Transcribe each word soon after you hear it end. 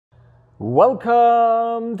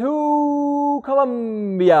Welcome to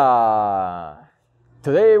Colombia!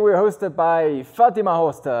 Today we're hosted by Fatima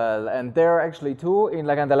Hostel, and there are actually two in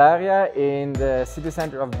La Candelaria in the city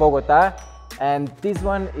center of Bogota. And this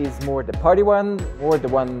one is more the party one, more the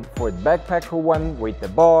one for the backpacker one with the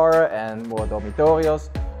bar and more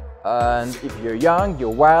dormitorios. And if you're young, you're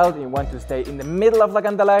wild, and you want to stay in the middle of La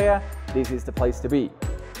Candelaria, this is the place to be.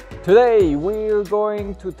 Today we're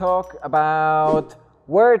going to talk about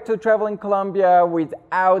where to travel in Colombia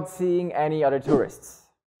without seeing any other tourists.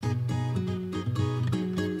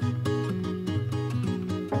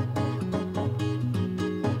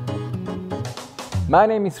 My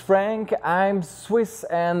name is Frank, I'm Swiss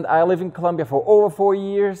and I live in Colombia for over 4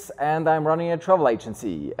 years and I'm running a travel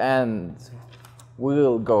agency. And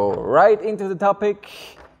we'll go right into the topic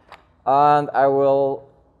and I will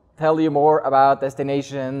tell you more about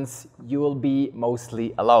destinations you will be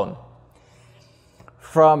mostly alone.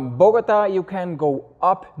 From Bogota, you can go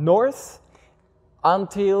up north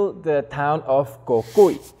until the town of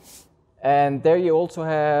Cocuy. And there you also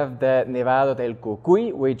have the Nevado del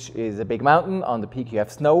Cocuy, which is a big mountain. On the peak you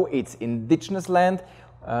have snow. It's indigenous land,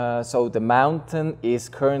 so the mountain is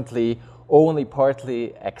currently only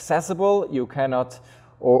partly accessible. You cannot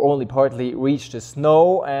or only partly reach the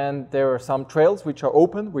snow, and there are some trails which are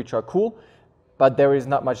open, which are cool, but there is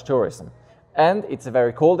not much tourism. And it's a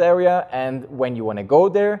very cold area, and when you want to go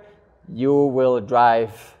there, you will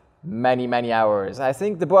drive many hours. I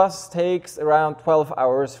think the bus takes around 12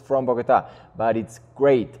 hours from Bogota, but it's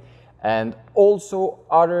great. And also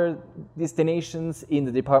other destinations in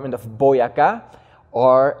the department of Boyacá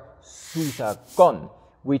are Susacón,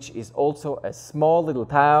 which is also a small little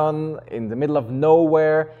town in the middle of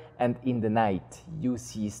nowhere, and in the night you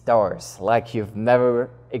see stars like you've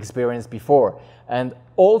never experienced before. And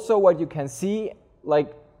also what you can see,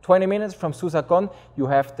 like 20 minutes from Susacón, you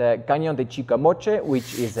have the Cañón de Chicamoche,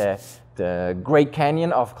 which is the Great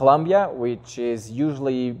Canyon of Colombia, which is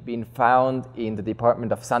usually been found in the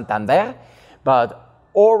department of Santander. But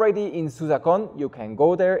already in Susacón, you can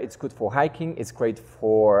go there. It's good for hiking, it's great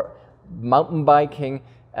for mountain biking,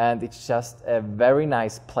 and it's just a very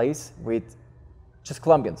nice place with just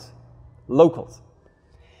Colombians, locals.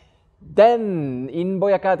 Then in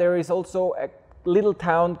Boyacá there is also a little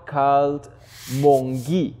town called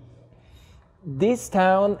Monguí. This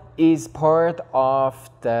town is part of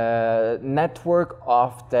the network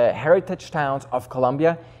of the heritage towns of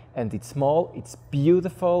Colombia, and it's small, it's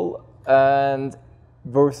beautiful, and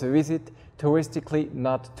worth a visit. Touristically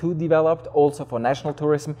not too developed, also for national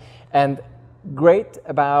tourism. And great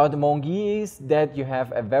about Monguí is that you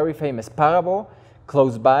have a very famous parabo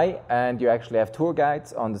close by, and you actually have tour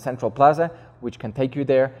guides on the central plaza which can take you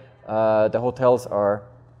there. The hotels are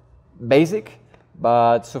basic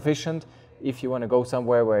but sufficient. If you want to go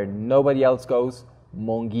somewhere where nobody else goes,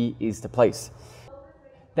 Monguí is the place.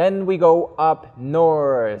 Then we go up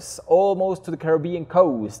north, almost to the Caribbean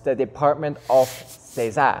coast, the department of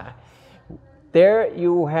Cesar. There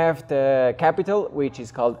you have the capital, which is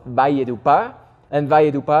called Valledupar, and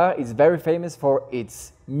Valledupar is very famous for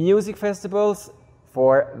its music festivals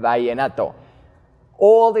for vallenato.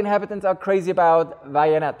 All the inhabitants are crazy about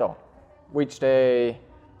vallenato, which they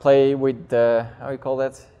play with the, how do you call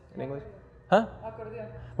that in English? Huh? Accordion.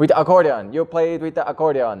 With the accordion. You play it with the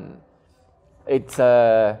accordion. It's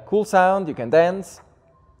a cool sound, you can dance,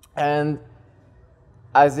 and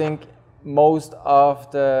I think most of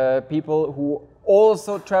the people who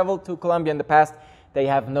also traveled to Colombia in the past, they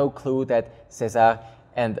have no clue that Cesar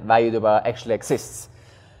and Valledupar actually exists.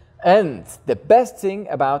 And the best thing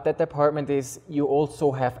about that department is you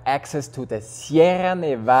also have access to the Sierra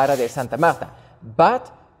Nevada de Santa Marta,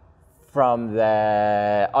 but from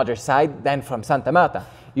the other side than from Santa Marta.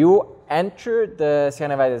 You enter the Sierra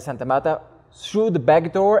Nevada de Santa Marta through the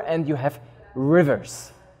back door and you have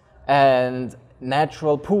rivers and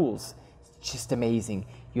natural pools. It's just amazing.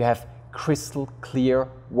 You have crystal clear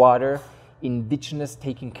water, indigenous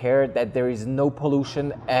taking care that there is no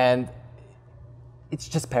pollution, and it's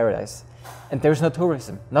just paradise. And there's no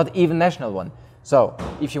tourism, not even national one. So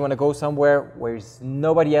if you want to go somewhere where there's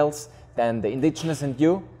nobody else than the indigenous and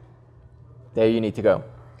you, there you need to go.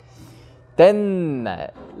 Then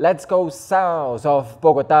let's go south of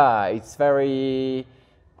Bogota. It's very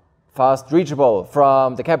fast reachable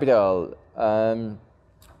from the capital.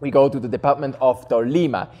 We go to the department of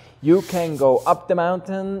Tolima. You can go up the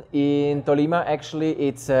mountain in Tolima. Actually,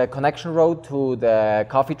 it's a connection road to the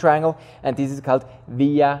Coffee Triangle, and this is called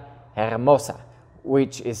Villa Hermosa,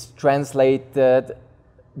 which is translated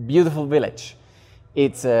beautiful village.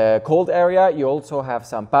 It's a cold area. You also have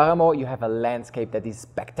some paramo. You have a landscape that is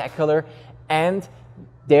spectacular, and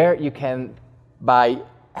There you can buy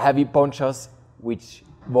heavy ponchos which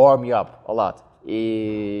warm you up a lot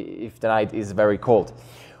if the night is very cold.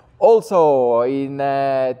 Also in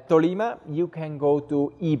Tolima you can go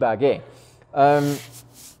to Ibagué.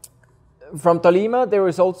 From Tolima there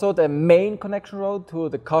is also the main connection road to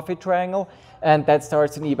the Coffee Triangle, and that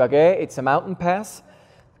starts in Ibagué. It's a mountain pass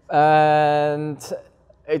and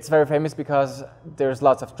it's very famous because there's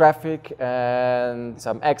lots of traffic and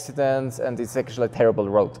some accidents, and it's actually a terrible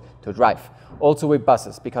road to drive. Also with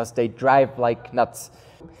buses, because they drive like nuts.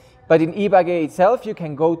 But in Ibagué itself, you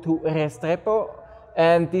can go to Restrepo,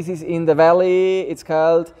 and this is in the valley. It's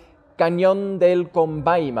called Cañón del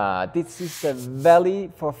Combaima. This is the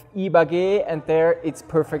valley for Ibagué, and there it's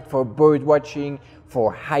perfect for bird watching,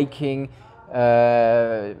 for hiking.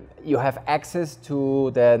 You have access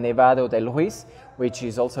to the Nevado del Ruiz, which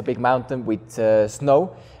is also a big mountain with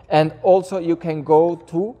snow. And also you can go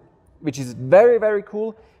to, which is very, very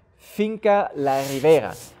cool, Finca La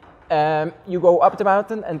Ribera. You go up the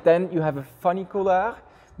mountain and then you have a funicular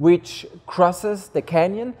which crosses the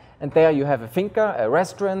canyon, and there you have a finca, a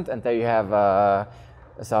restaurant, and there you have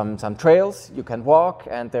some trails you can walk,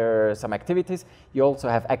 and there are some activities. You also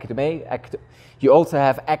have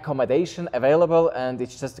accommodation available, and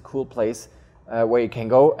it's just a cool place where you can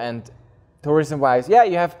go. And tourism-wise, yeah,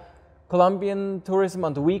 you have Colombian tourism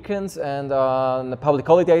on the weekends and on the public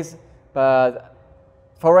holidays, but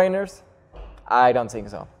foreigners, I don't think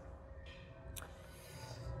so.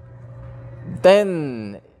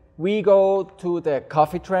 Then we go to the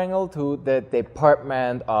Coffee Triangle, to the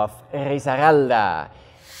department of Risaralda,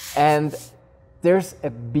 and there's a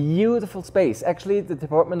beautiful space. Actually, the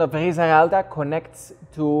department of Risaralda connects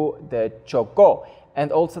to the Chocó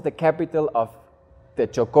and also the capital of the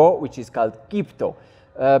Chocó, which is called Quibdó.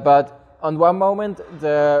 But on one moment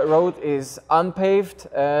the road is unpaved,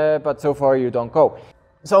 but so far you don't go.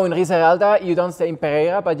 So in Risaralda you don't stay in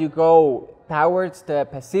Pereira, but you go towards the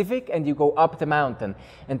Pacific and you go up the mountain,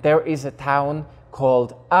 and there is a town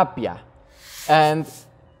called Apia, and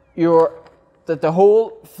the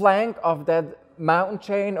whole flank of that mountain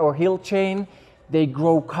chain or hill chain, they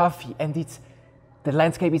grow coffee, and the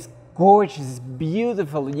landscape is gorgeous, it's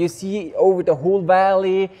beautiful. You see over the whole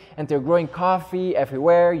valley, and they're growing coffee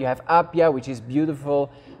everywhere. You have Apia, which is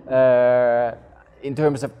beautiful in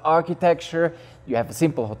terms of architecture. You have a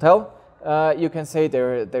simple hotel. You can say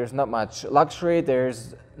there's not much luxury,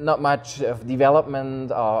 there's not much of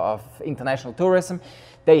development of international tourism.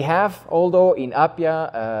 They have, although in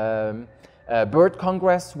Apia, a bird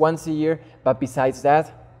congress once a year, but besides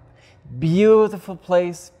that, beautiful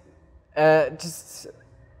place, just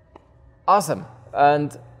awesome,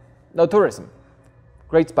 and no tourism.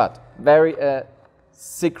 Great spot, very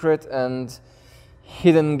secret and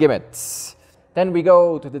hidden gimmicks. Then we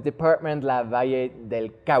go to the department La Valle del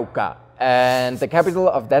Cauca, and the capital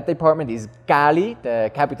of that department is Cali,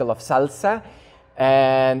 the capital of salsa,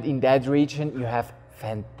 and in that region you have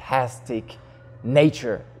fantastic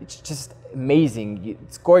nature. It's just amazing,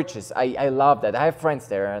 it's gorgeous. I love that. I have friends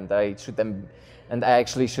there, and I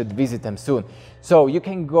actually should visit them soon. So you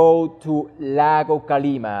can go to Lago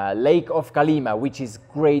Calima, Lake of Calima, which is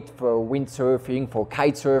great for windsurfing, for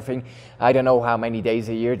kite surfing. I don't know how many days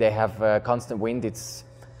a year they have constant wind. It's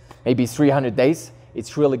maybe 300 days.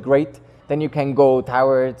 It's really great. Then you can go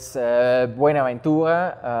towards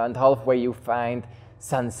Buenaventura, and halfway you find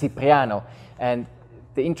San Cipriano. And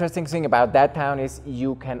the interesting thing about that town is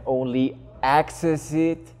you can only access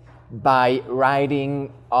it by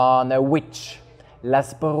riding on a witch,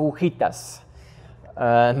 Las Brujitas.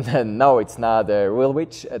 And no, it's not a real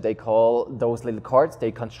witch. They call those little carts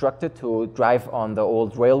they constructed to drive on the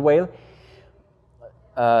old railway.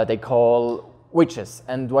 They call witches.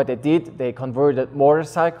 And what they did, they converted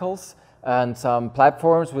motorcycles and some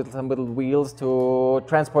platforms with some little wheels to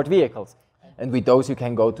transport vehicles. And with those you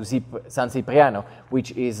can go to San Cipriano,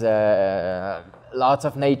 which is lots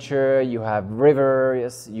of nature. You have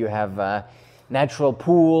rivers, you have natural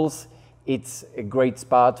pools. It's a great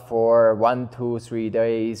spot for 1, 2, 3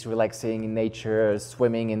 days, relaxing in nature,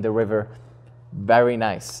 swimming in the river. Very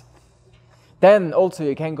nice. Then also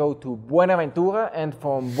you can go to Buenaventura, and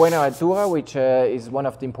from Buenaventura, which is one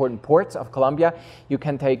of the important ports of Colombia, you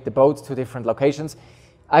can take the boats to different locations.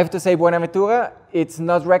 I have to say Buenaventura, it's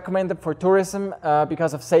not recommended for tourism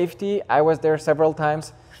because of safety. I was there several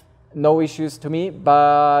times, no issues to me,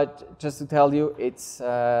 but just to tell you, it's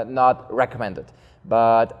not recommended.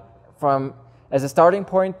 But as a starting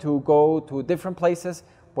point to go to different places,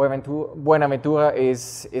 Buenaventura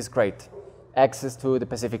is great. Access to the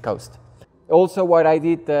Pacific coast. Also, what I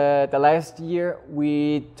did the last year,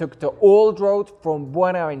 we took the old road from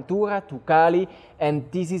Buenaventura to Cali, and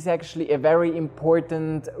this is actually a very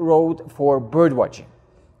important road for birdwatching.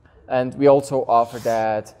 And we also offer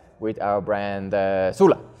that with our brand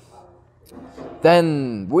Sula.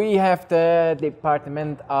 Then we have the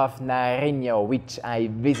department of Nariño, which I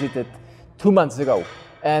visited 2 months ago.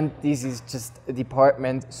 And this is just a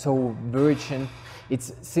department so virgin.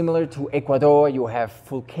 It's similar to Ecuador. You have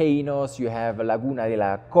volcanoes, you have Laguna de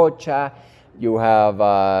la Cocha, you have,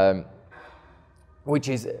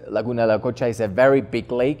 Laguna de la Cocha is a very big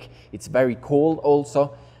lake. It's very cold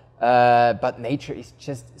also, but nature is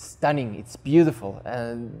just stunning. It's beautiful.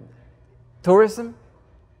 And tourism,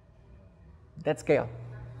 that scale.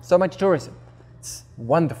 So much tourism. It's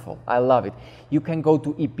wonderful. I love it. You can go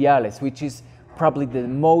to Ipiales, which is probably the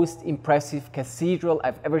most impressive cathedral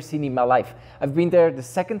I've ever seen in my life. I've been there the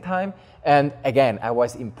second time, and again, I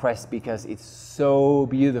was impressed because it's so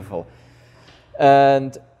beautiful.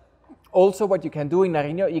 And also what you can do in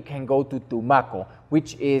Nariño, you can go to Tumaco,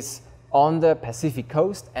 which is on the Pacific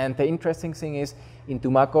coast. And the interesting thing is, in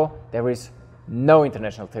Tumaco, there is no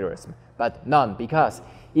international tourism, but none, because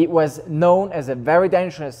it was known as a very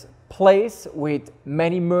dangerous place with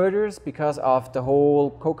many murders because of the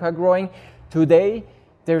whole coca growing. Today,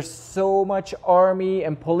 there's so much army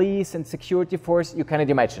and police and security force, you cannot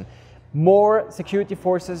imagine. More security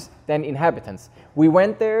forces than inhabitants. We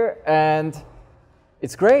went there and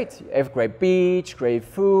it's great. You have great beach, great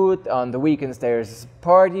food. On the weekends, there's a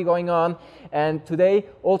party going on. And today,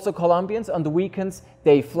 also Colombians, on the weekends,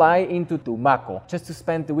 they fly into Tumaco just to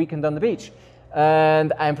spend the weekend on the beach.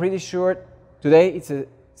 And I'm pretty sure today it's a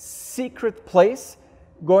secret place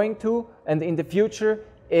going to, and in the future,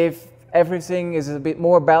 if everything is a bit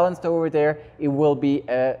more balanced over there, it will be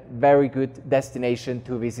a very good destination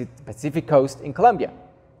to visit the Pacific coast in Colombia.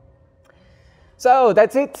 So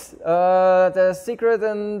that's it, the secret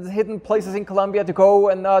and hidden places in Colombia to go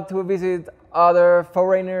and not to visit other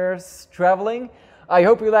foreigners traveling. I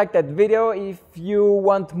hope you liked that video. If you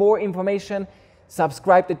want more information,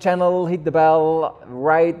 subscribe the channel, hit the bell,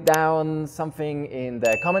 write down something in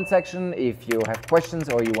the comment section if you have questions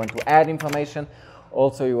or you want to add information.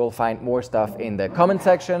 Also, you will find more stuff in the comment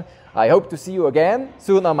section. I hope to see you again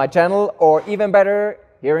soon on my channel, or even better,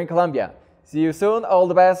 here in Colombia. See you soon, all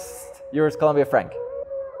the best. Yours, Colombiafrank.